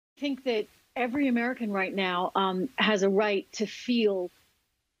think that every American right now has a right to feel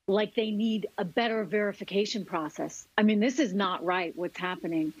like they need a better verification process. I mean, this is not right, what's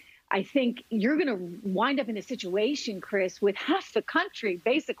happening. I think you're going to wind up in a situation, Chris, with half the country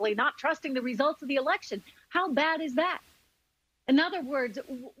basically not trusting the results of the election. How bad is that? In other words,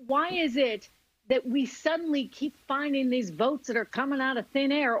 why is it that we suddenly keep finding these votes that are coming out of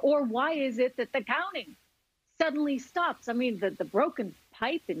thin air? Or why is it that the counting suddenly stops? I mean, the broken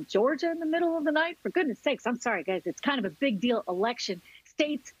pipe in Georgia in the middle of the night, for goodness sakes, I'm sorry, guys, it's kind of a big deal election.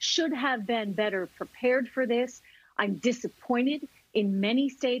 States should have been better prepared for this. I'm disappointed in many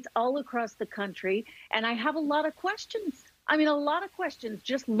states all across the country, and I have a lot of questions. I mean, a lot of questions.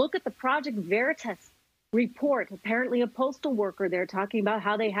 Just look at the Project Veritas report. Apparently a postal worker there talking about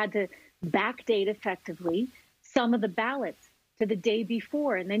how they had to backdate effectively some of the ballots to the day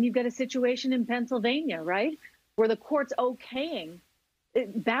before. And then you've got a situation in Pennsylvania, right, where the court's okaying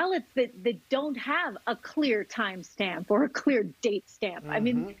ballots that don't have a clear time stamp or a clear date stamp. I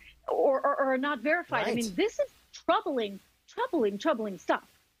mean, or are not verified. Right. I mean, this is troubling stuff.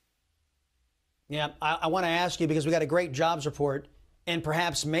 Yeah, I want to ask you, because we got a great jobs report, and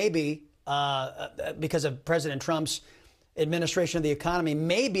perhaps maybe because of President Trump's administration of the economy,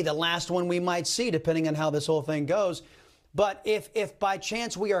 maybe the last one we might see, depending on how this whole thing goes. But if by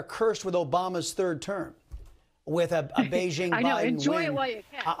chance we are cursed with Obama's third term, with a Beijing I know, Biden enjoy win, it while you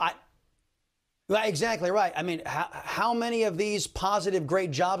can. Exactly right. I mean, how many of these positive, great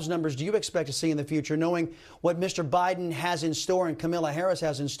jobs numbers do you expect to see in the future, knowing what Mr. Biden has in store and Kamala Harris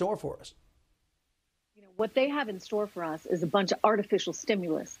has in store for us? You know, what they have in store for us is a bunch of artificial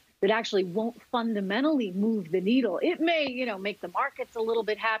stimulus that actually won't fundamentally move the needle. It may, you know, make the markets a little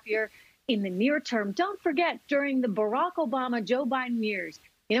bit happier in the near term. Don't forget, during the Barack Obama, Joe Biden years,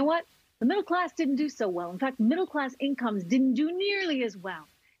 you know what? The middle class didn't do so well. In fact, middle class incomes didn't do nearly as well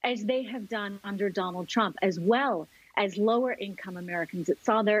as they have done under Donald Trump, as well as lower income Americans that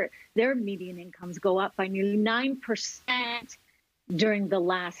saw their median incomes go up by nearly 9% during the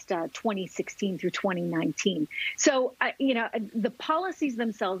last 2016 through 2019. So, you know, the policies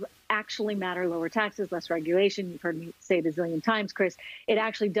themselves actually matter. Lower taxes, less regulation. You've heard me say it a zillion times, Chris. It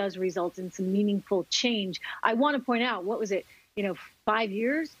actually does result in some meaningful change. I want to point out, what was it, 5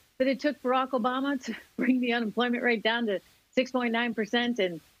 years that it took Barack Obama to bring the unemployment rate down to 6.9%,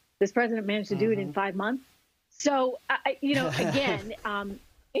 and this president managed to do it in 5 months. So, again,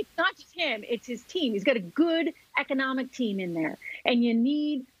 it's not just him, it's his team. He's got a good economic team in there. And you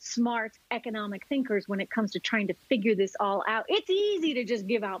need smart economic thinkers when it comes to trying to figure this all out. It's easy to just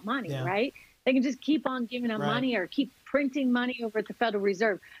give out money, right? They can just keep on giving out money or keep printing money over at the Federal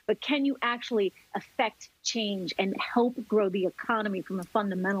Reserve. But can you actually affect change and help grow the economy from a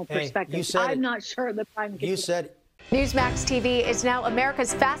fundamental perspective? I'm not sure the prime You said Newsmax TV is now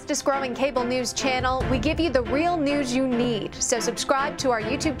America's fastest growing cable news channel. We give you the real news you need. So subscribe to our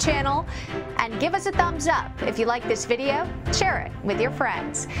YouTube channel and give us a thumbs up. If you like this video, share it with your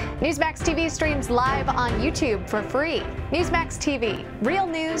friends. Newsmax TV streams live on YouTube for free. Newsmax TV, real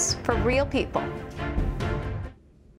news for real people.